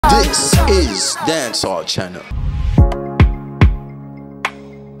This is Dancehall Channel.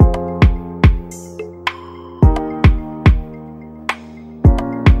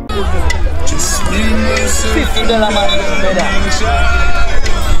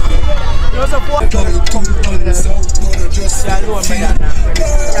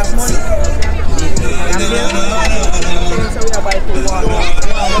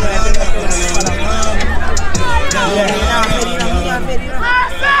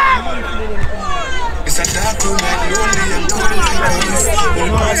 It's a dark room and lonely and cold like this.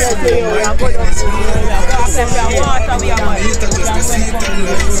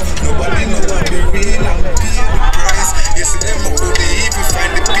 Nobody know what be real and pay the price. You see them up with the heap, you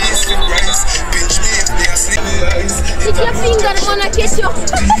find the peaceful rise. Pinch me if they are sleeping eyes. With your finger, I'm gonna kiss you.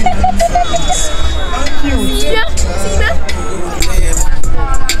 See that?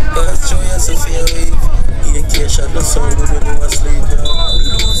 That's joy and Sophia wave. You can't shut the sun when you go asleep.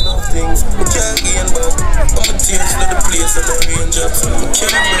 Lose no things, we can't gain back. All my tears to the place and the raindrops. We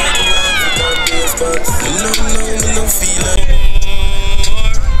can't break the world without base spots. Me no feel it.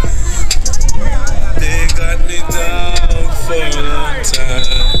 They got me down for a long time.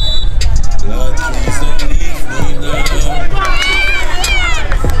 Lord, please don't leave me now.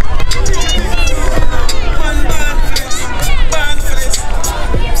 Bad for this.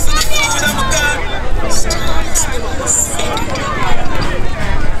 So the food I'm a god.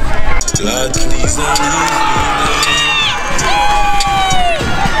 Lord, please don't leave me now.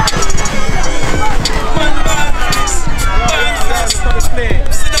 Man, bad for this.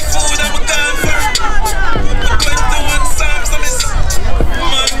 See the food I'm a god for. 21 Psalms on this.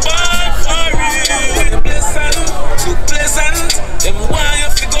 Man, bad for it. Pleasant, too pleasant. Them why you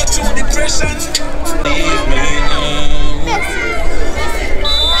fi go through depression. Leave me now.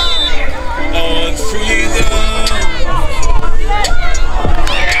 I want freedom.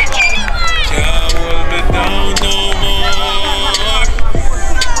 Can't hold me down no more.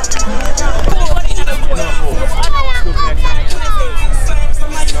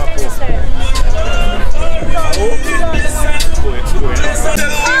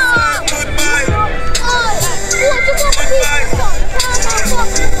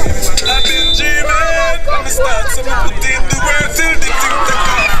 I've been dreaming. Let me start so we put in the work till the thing take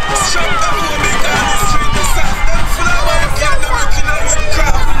off. Shut up, homie, down the street, the sound them full of wife. Yeah, no looking at with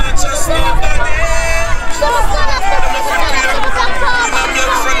crap, not just nobody. I'm not from here, and I'm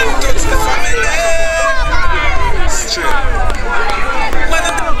not from them touch the family. Straight. Man,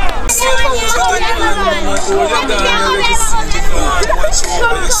 I'm see the moves that they do, man. Oh, you're down, you're ready to see the fan. Watch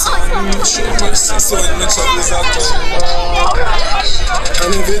over your son, show mercy, so when the trouble is out there.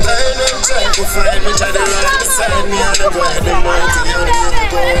 And if you die, don't try to find me, try to right beside me. I don't go ahead and mind till you're never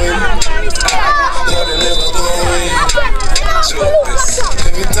going. You're never going. Joke this.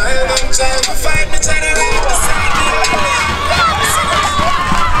 If you die, don't try to find me, try to right beside me. You're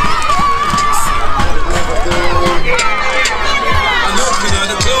never going. I know me on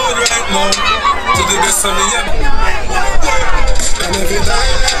the cloud right now. To the best of me, and if you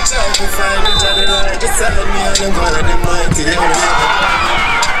die, don't try to find me, try to right beside me. I don't go ahead and mind till you're never going.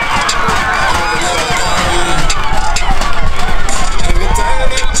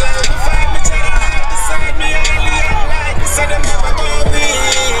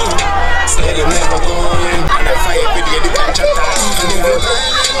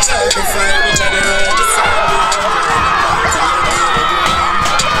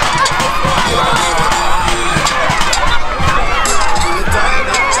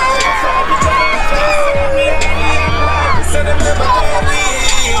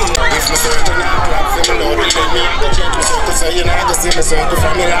 So you know I just see me circle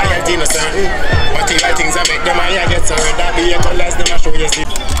from me loyalty no certain. But the right things I make them I get so that be a colors them I show you see.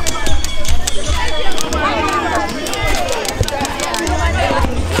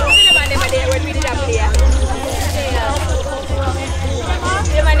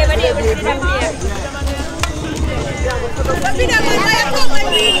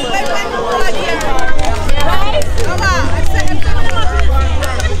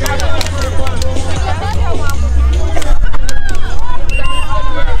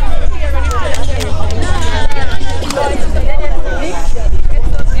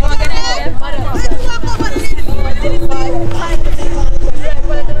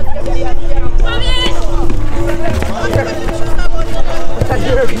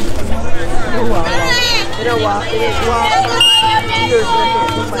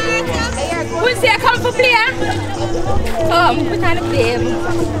 Who's here? Come for play? Come, we're trying to play.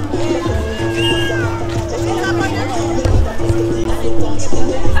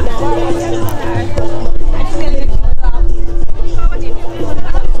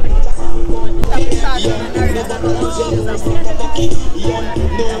 Please.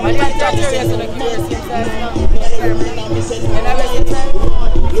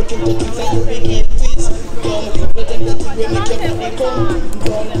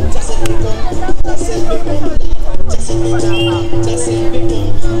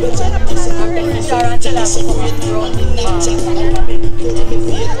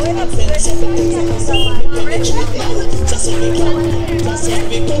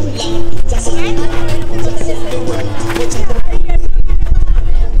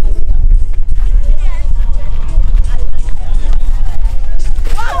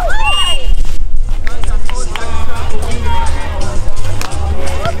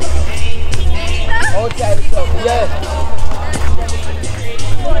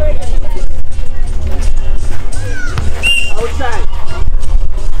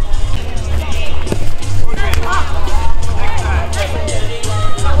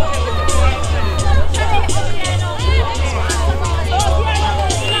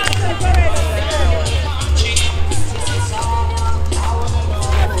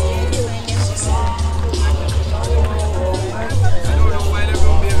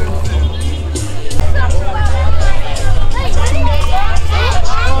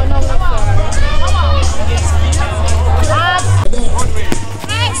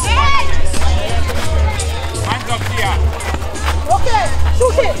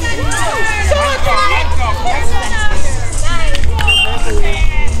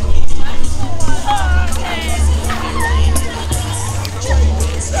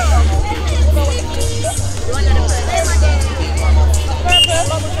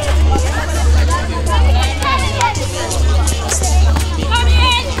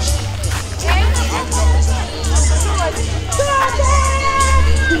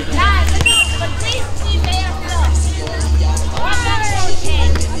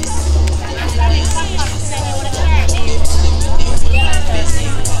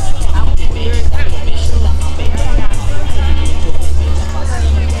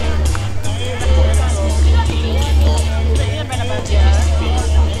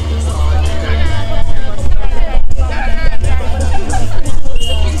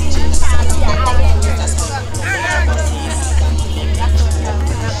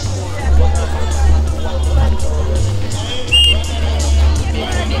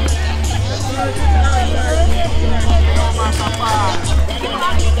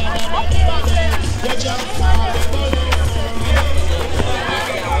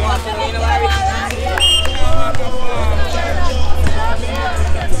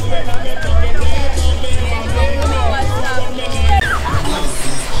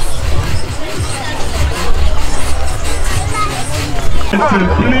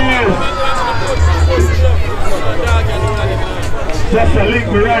 Just a link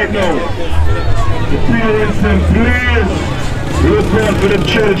me right now. The parents and please look out for the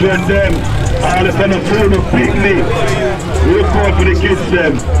children them. All the kind of food of picnic. Look out for the kids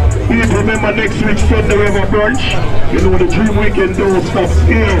them. Please remember next week Sunday we have a brunch. You know the Dream Weekend don't stop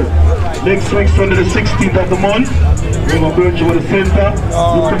here. Next week Sunday the 16th of the month. We have a brunch over the center.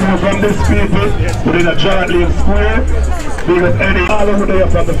 You come here from this people. Put in a Jarret Square. Big up Eddie. All over there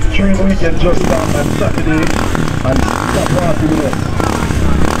from the Dream Weekend just started on Saturday. And stop party with us.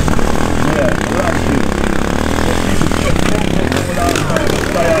 Yeah, relax it.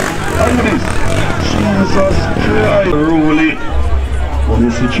 How do this? Jesus Christ. Rolling. But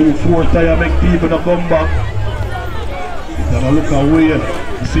this is true 4th time make people not come back. You gotta look away.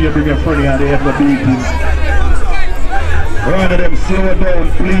 You see you bring a friend and they have the beating. Rather them slow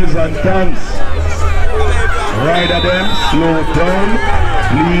down, please, and dance. Rather them slow down,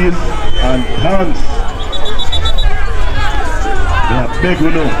 please, and dance. Yeah, beg we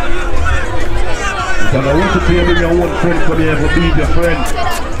know. Because I want to see you bring your own friend for me and beat your friend.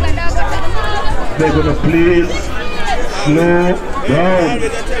 Beg we know, please, slow down.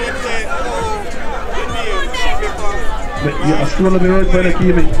 Yeah, I stole up the road by the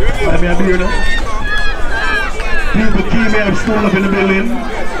key me. I mean, I'm here now. People key me, I'm stole up in the building.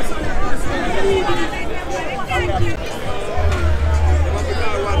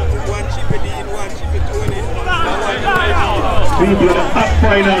 People are the hot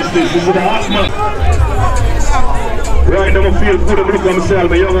finance this is the hot man. Right now I feel good, I'm looking at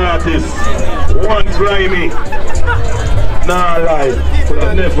myself, a young artist. One grimy. Nah lie, but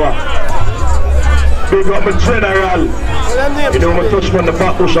I never. Big up my general. You know, I touch on the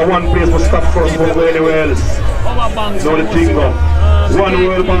back bush at one place, but stop first, won't go anywhere else. You know the thing go. One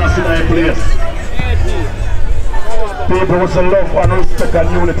world boss in that place. People was a love and respect and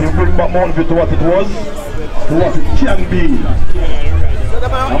unity. Bring back Mountview to what it was, to what it can be.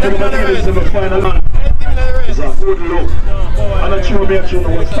 I'm going to give this to the final man. It's a good look. And I'm sure make sure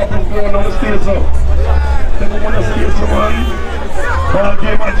what's stopping going on the stage up. Then we want to stage someone. Ball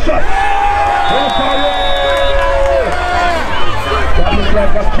game and shot. That looks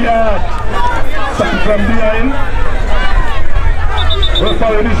like a card. Something from behind.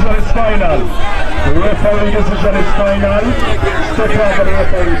 Referee decision is final. The referee decision is final. Step out of the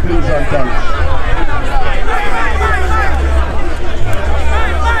referee, please, and thanks.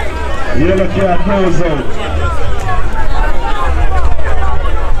 Yellow card goes out.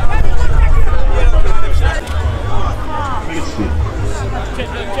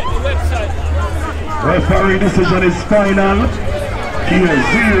 Referee decision is final. Here,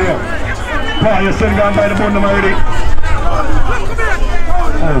 0. Paul, you're still gone by the bundle already.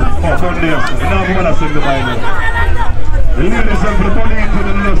 Oh, down there. Now I'm gonna sing the final. Ladies and gentlemen, to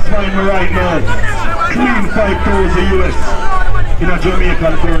the left final right now. Clean 5,000 US in a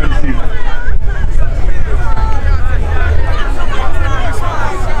Jamaican currency.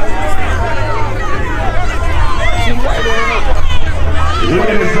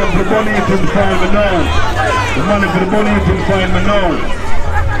 Ladies and gentlemen, you can find me now. The money for the money you can find me now.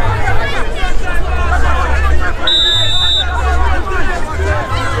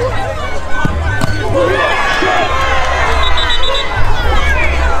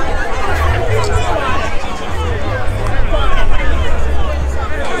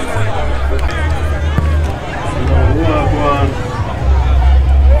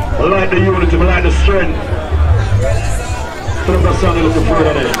 I like the unity, I like the strength. Put up a song a little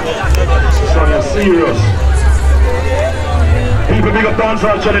further there. This song is serious. People big up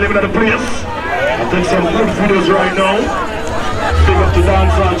Dancehall channel living at the place. I take some good videos right now. Big up to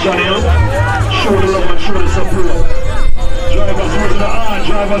Dancehall channel. Show the love and show the support. Drivers using the hand,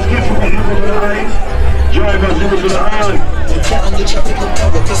 drivers careful when you go to the line. Drivers using the hand.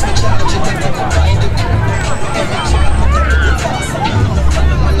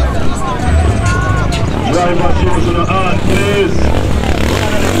 Drivers using the hand, please.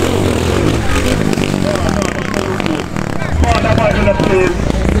 Father back in the place.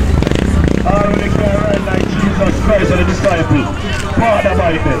 I really can run like Jesus Christ and the disciple. Father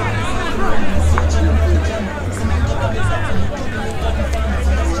back there.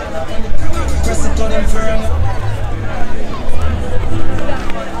 Press it on him firm.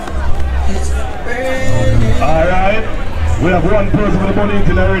 Alright. We have one person with the money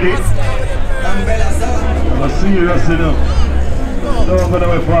in already. I'm serious enough. Don't go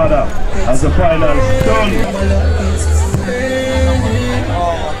away, Father. As the finals done.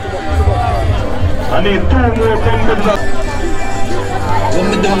 I need 2 more combos. When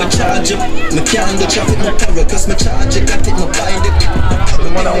me do my charge up, me can't go traffic no terror, cause my charge got it, my bind it. The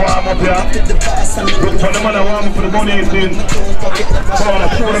man a warm up here. Look for the man a warm up for the money in. Father,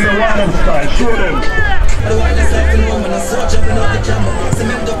 show them the warm up style, show them. The one that's up in room and I saw jumping out the jammer.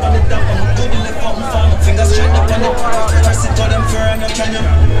 Cement up on the top, I'm good in the fountain farm. Fingers straight up on the pot, press it on them for an option.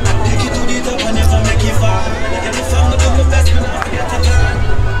 Take it to the top and never make it far. Get the family do my best, man, I forget to plan.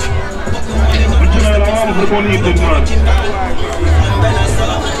 But you know the warm up for the money in, man.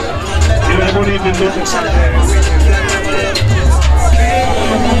 You know the money in,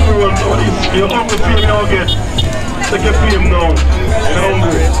 you're hungry for him now again. Take your fame now. You're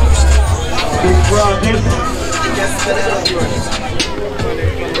hungry. Big practice.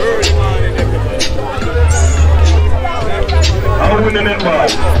 I'm winning it, man.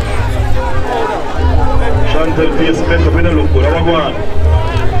 Chantal face make up in the look good. How go on?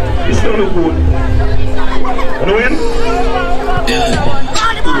 It still look good. Wanna win? Yeah.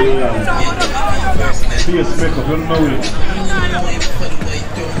 Face make up, you don't know it.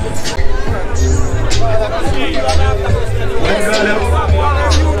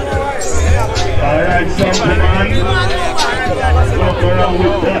 Alright, something man. Walk around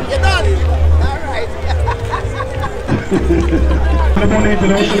with that. The money to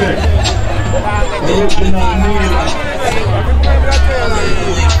the ocean. Original meal.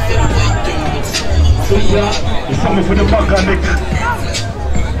 It's something for the back and neck.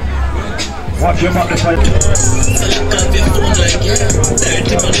 Watch your back the fight.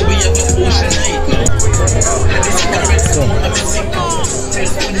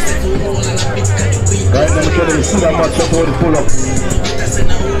 Right now, I'm trying to see that match up for the pull up.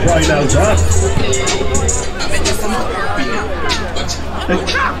 Finals, huh?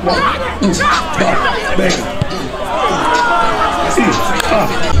 Bang.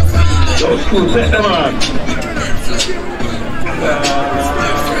 Those cool, set them on.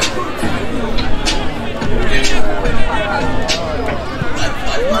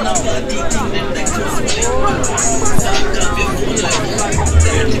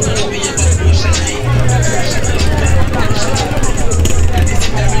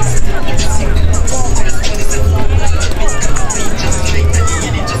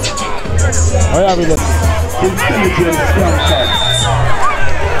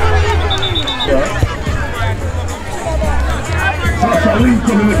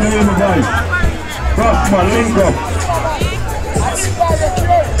 Come on, link up.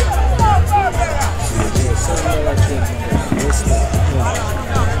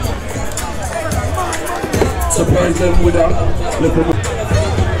 Surprise them with a little bit.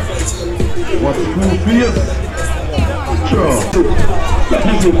 What's cool for you? Sure. That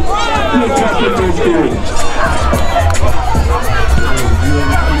is it. Look at the those doing.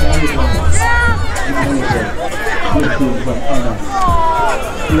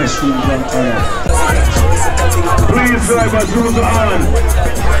 Please drive us through the hand.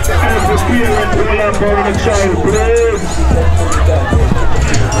 Every parent will have born a child, please.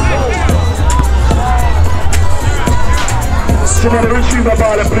 Somebody retrieve the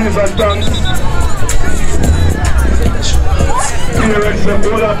ball, please, and thanks. Parents and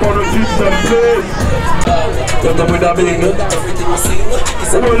all up on the kids and please. Come up with a big.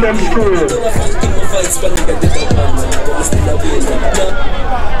 Hold them screw.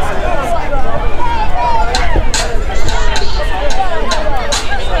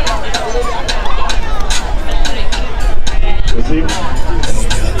 You see?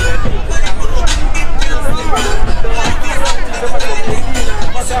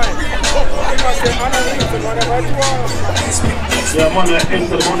 Yeah, man, I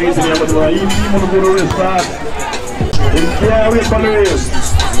enter the money into the other way. You see, man, go to the start. Yeah, wait for the race.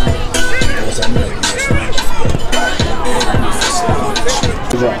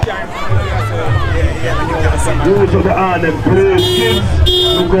 Go to the hand and please, kids.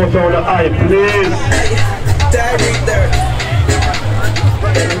 You go down the eye, please.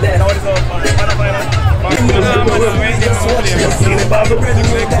 And then all is over.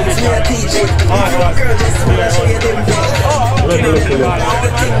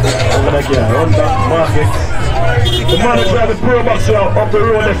 The manager of the pro boxer up the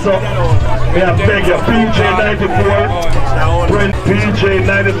road is up. May I beg you, PJ 94, PJ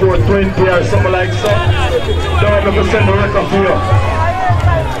 94 20 or something like so. Don't ever send the record for you.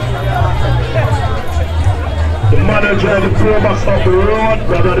 The manager of the pro box up the road,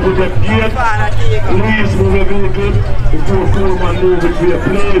 brother, the good gate. Please move your vehicle before Foreman move it for you,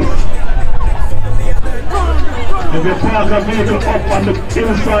 please. If you park a vehicle up on the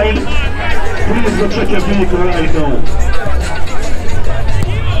inside, please go check your vehicle right now.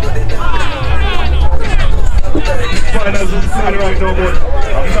 Finals is playing right now, but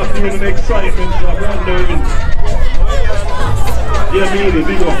I'm not feeling the excitement, so I'm wondering. Yeah, Mealy,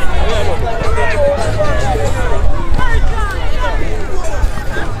 big up.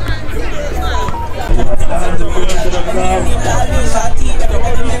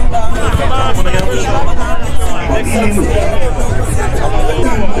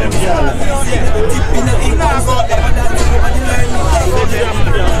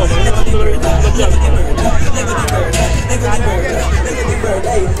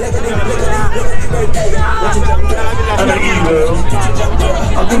 I'm an eagle.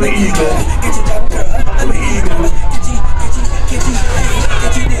 I'm an eagle. I'm an eagle.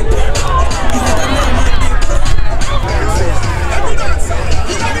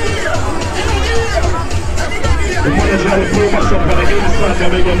 The manager had to throw myself on the inside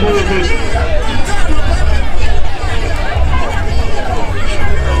and make a movement.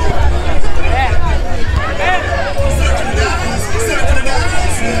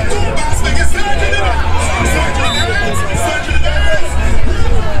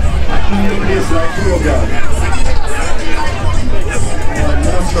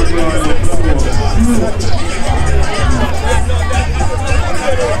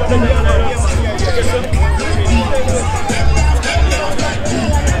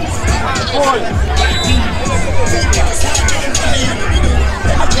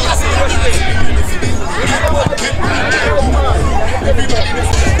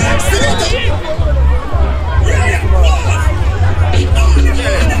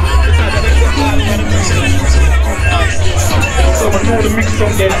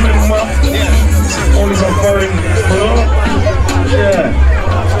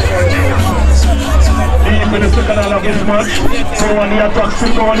 Go on the attack,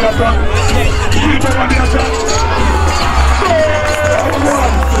 still go on the attack. Keep on the attack.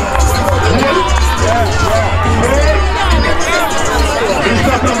 It's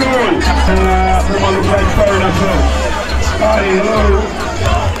not a goal. Woman look like fire as well. Hello.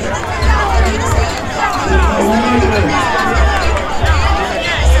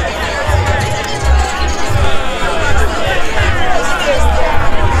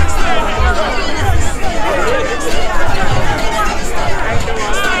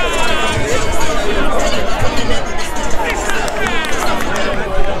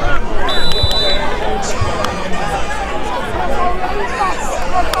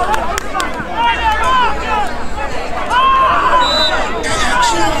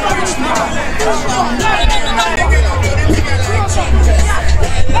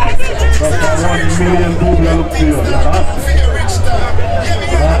 you.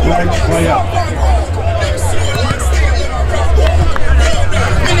 Not like fire.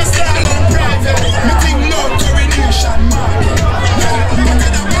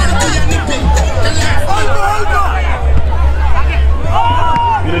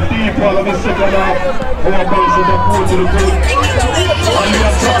 In the deep part of the second half, our bounce is up to the goal. And we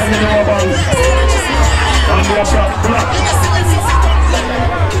are trying in our bounce. And we are black.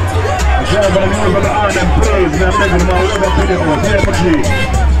 Driver and use of the arm and praise. And I'm making them all over to them.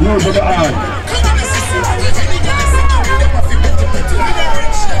 Use of the arm.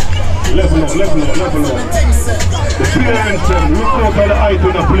 Level up, level up, level up. The parents, look out on the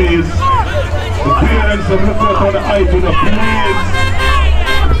iTunes, please. The parents, look out on the iTunes, please.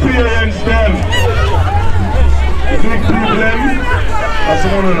 The parents, them. The big problem. That's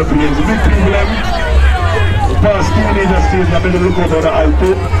one of the problems. The big problem. The past teenager stage, I better look out on the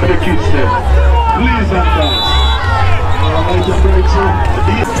iTunes for the kids, them. Please, and thanks. I'm going to break some.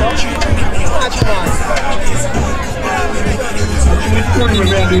 It's funny when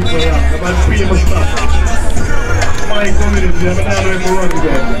I'm doing for you. I'm about 3 of us now. My community, I'm not going to run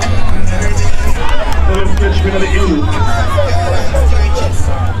again. So let's catch me on the hill.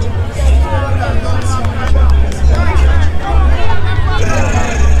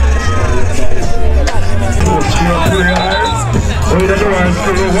 What did I do?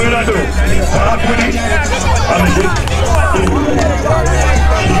 What did I do? What did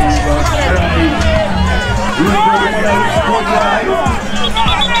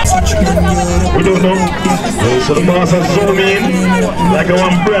we don't know. So the boss has zoomed in like a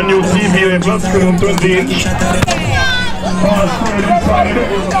one brand new TV in flat screen 20-inch. Boss screen inside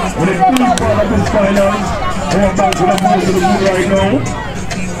with a deep part of this finance. We're about to the most of the moon right now.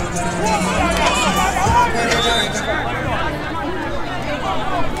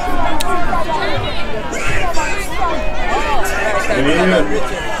 Yeah.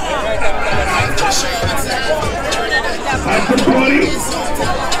 At the party.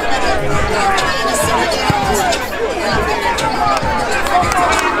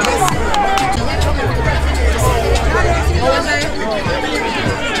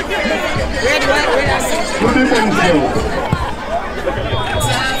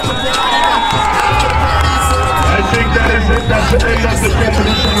 I think that's the end of the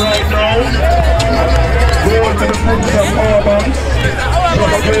competition right now. Go to the foot of our banks.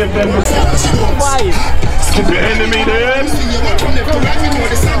 Give them the keep the enemy there.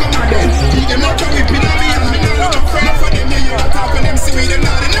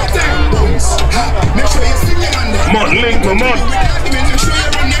 Mud link my mud.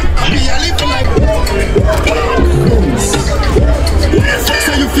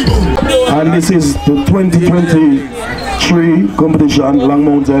 And this is the 2023 competition, Long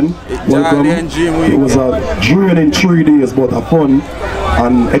Mountain. Welcome. It was a draining 3 days, but a fun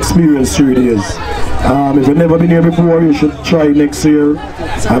and experience 3 days. If you've never been here before, you should try next year.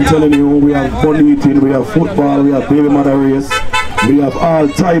 I'm telling you, we have fun eating, we have football, we have baby mother race, we have all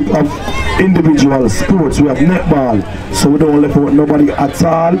type of individual sports, we have netball, so we don't left out nobody at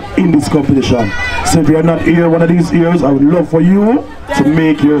all in this competition. So if you're not here one of these years, I would love for you to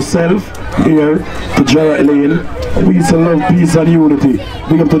make yourself here to Jarret Lane. We used to love peace and unity.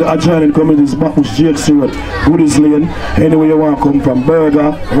 Big up to the adjoining communities, Backbush, Jakes Road, Goodies Lane. Anywhere you want to come from,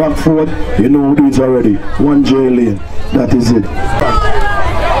 Berger, Rockford, you know who do it already. 1J Lane. That is it.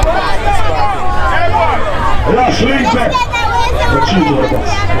 Last link back.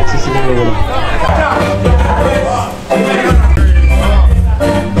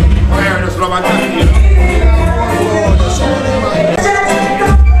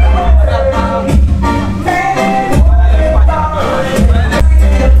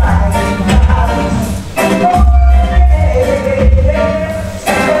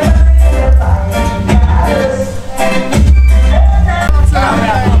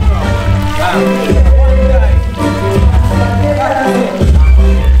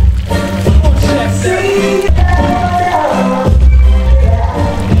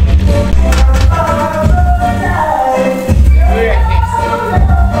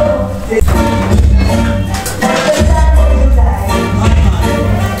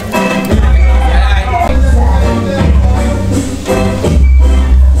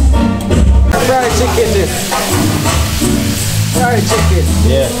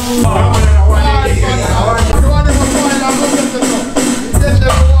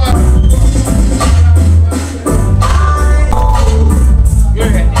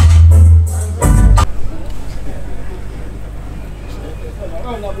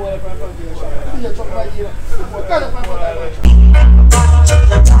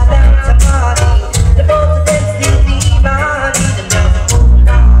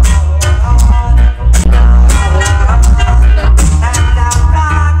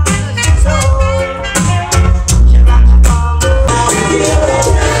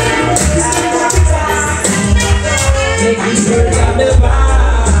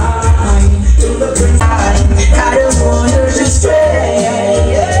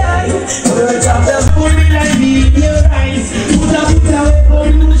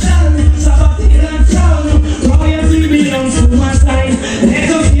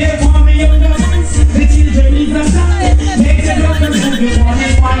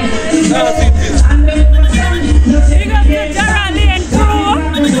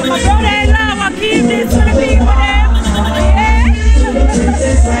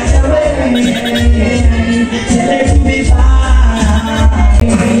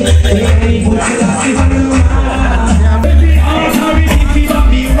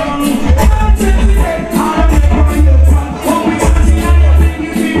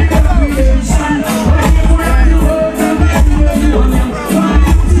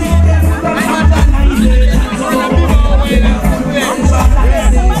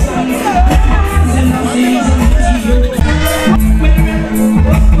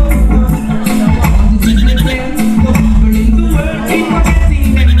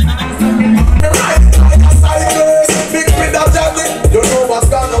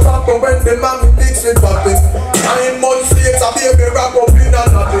 pop when the man mix it poppin'. 9 months later, baby wrap up in a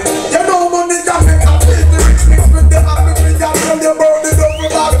nothing. You know money can make a beat. Mix with the happy, me a tell you about the double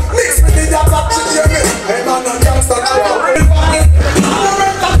bag. Mix with the attack, you hear me? Hey man, no gangsta, I am ready for it. I'm a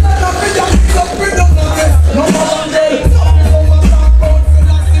red cat, I'm a red cat, I'm a red cat. No more one day.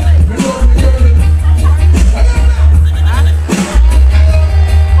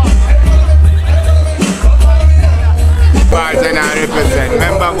 Bars and I represent.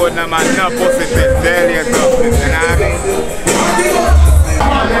 Remember, good no man, no pussy fit, daily and toughness, you know what I mean?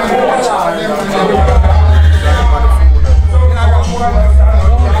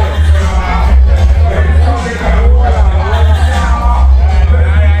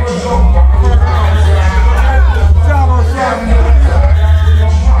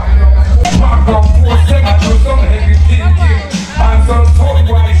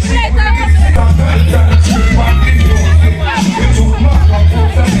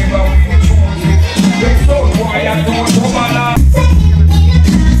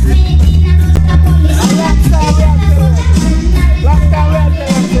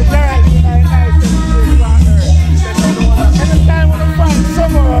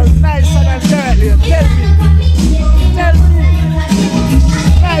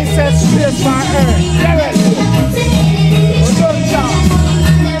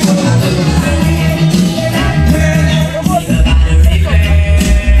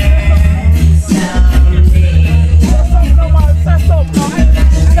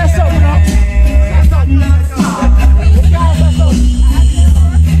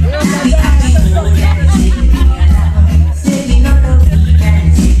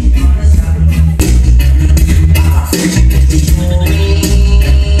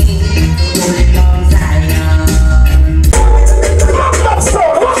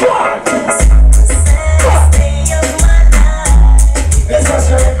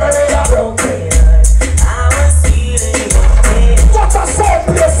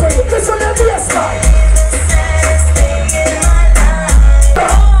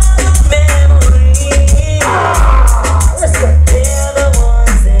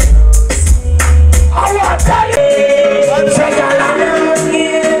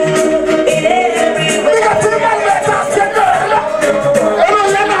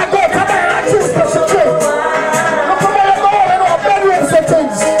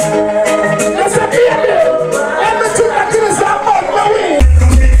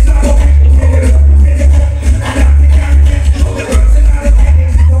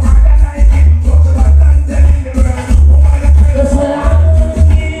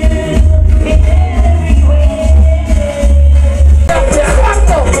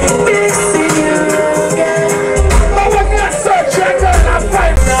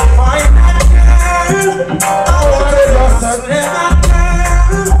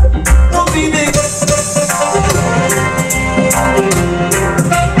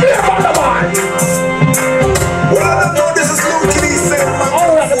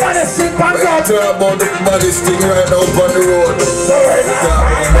 About the baddest thing right now on the road.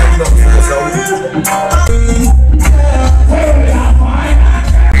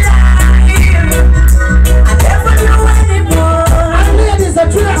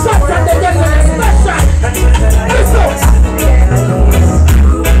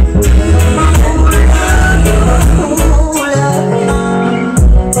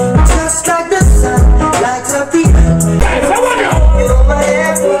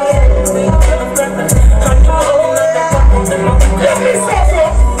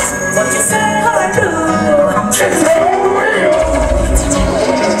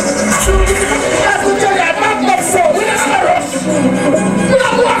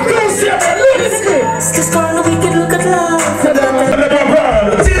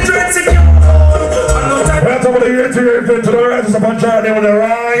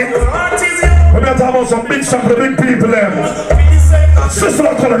 Some big stuff for the big people them. Sister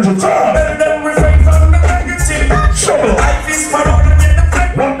of college of time. Trouble.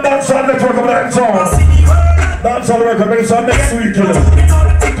 One dancehall network of dancehall. Dancehall record makes on next week, you know.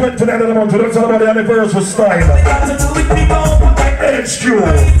 29th of the month, that's about the anniversary style. HQ,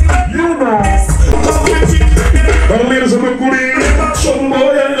 you know. The ladies of the goodie. Trouble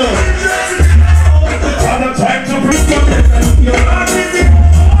boy, you know. And the time to bring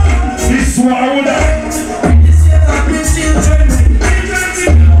this one I would have.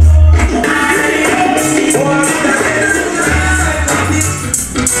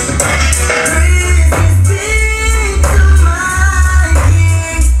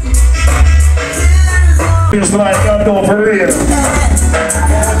 It's like I'm going for real.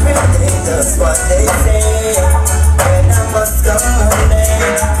 That's what they say when I must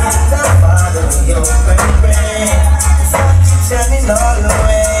go.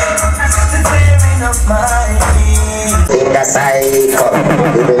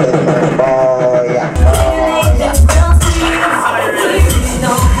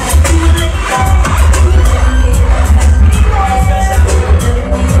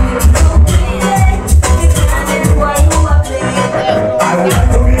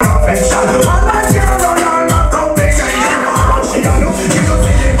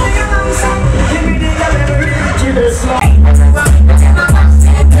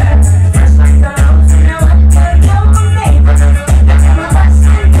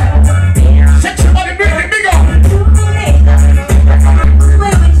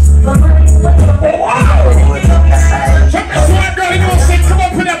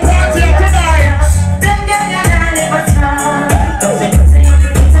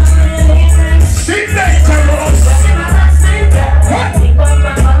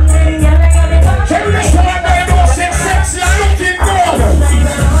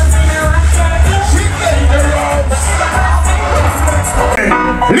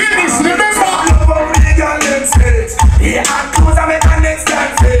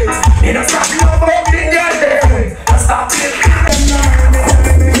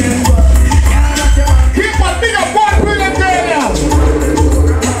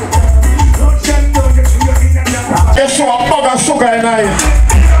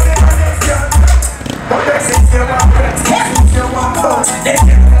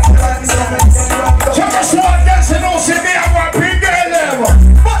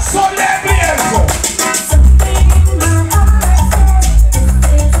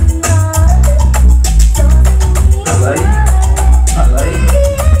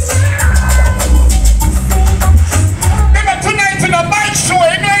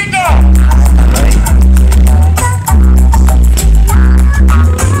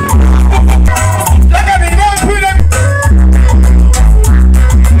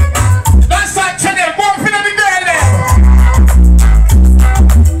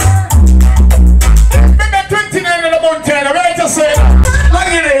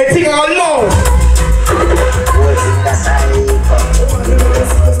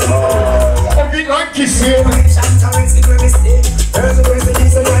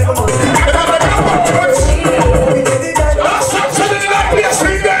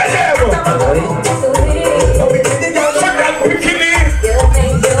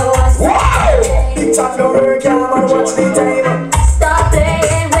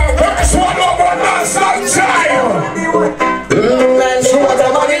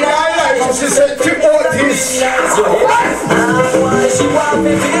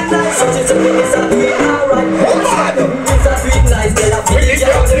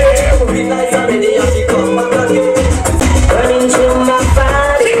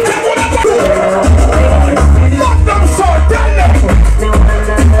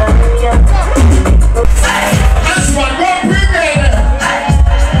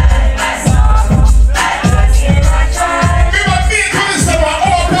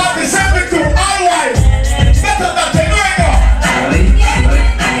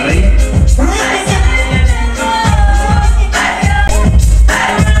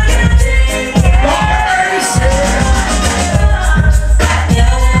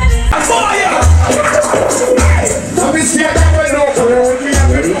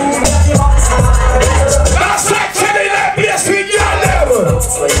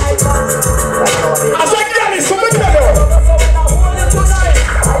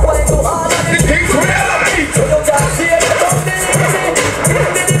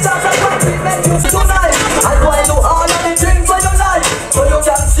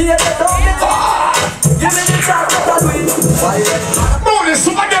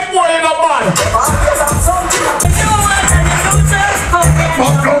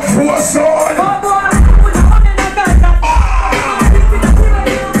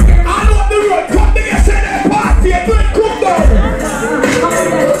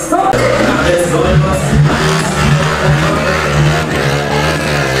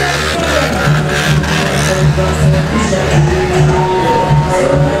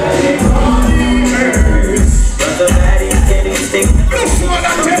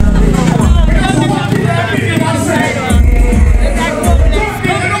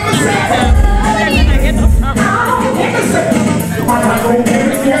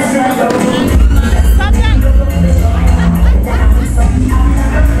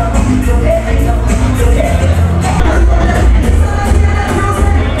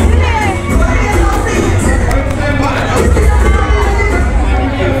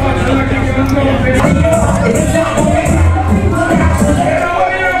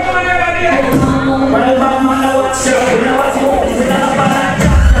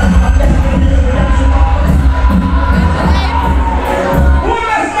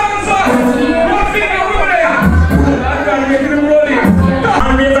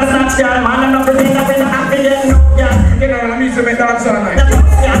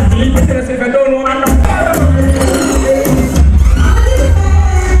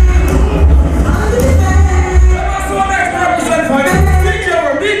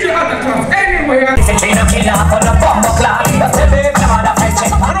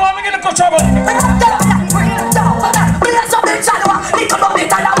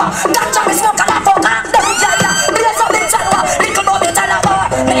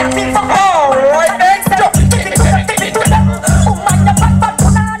 Alright, next up.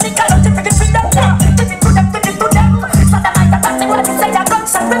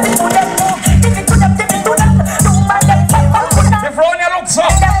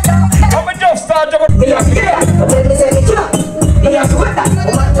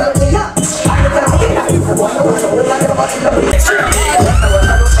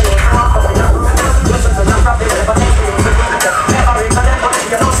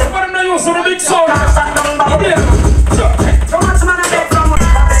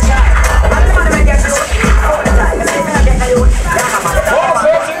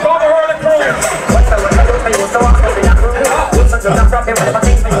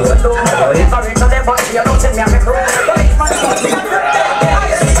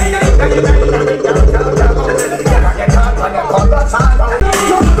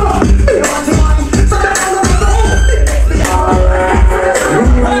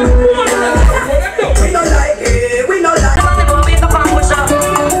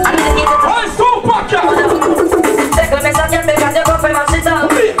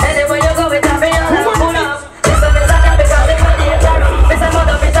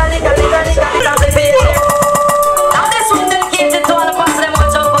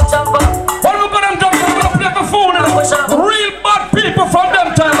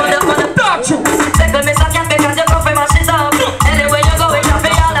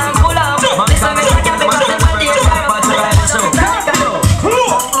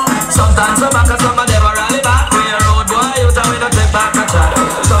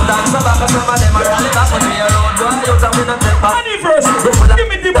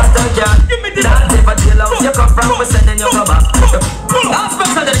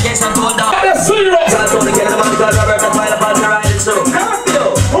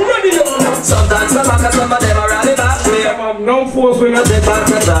 no take back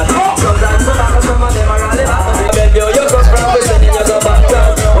the shot. Sometimes some back, some of them are rally back. I beg you, you come from prison and you go back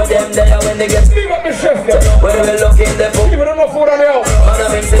down. When them there, when they get Leave up the chef, when we look in the book. Give them no food on the house. Man,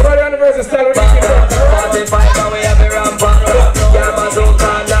 I'm in the Right on the verse, style with the 45 and we have a ramp on. Yeah, bazooka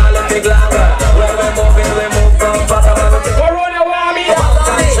and all the big lava. When we moving, we move from back. Go run your army.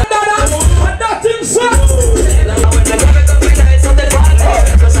 And nothing sucks.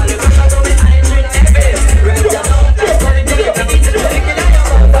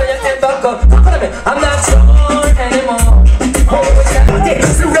 I'm not sure anymore.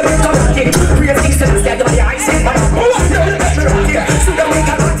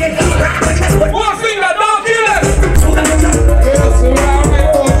 One finger, don't kill it.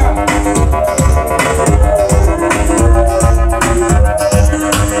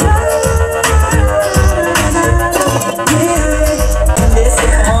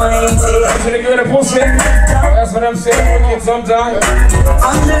 Should I give it a pussy? That's what I'm saying. Wicked sometimes.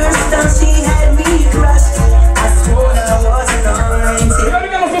 Understand she had me crushed. I swore that I wasn't on You gotta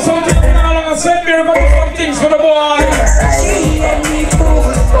get for something. I'm gonna send me a couple of things for the boy. She had me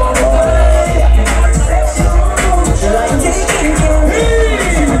pulled for the boy. Like taking care of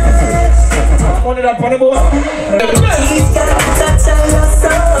Put it up on the boy.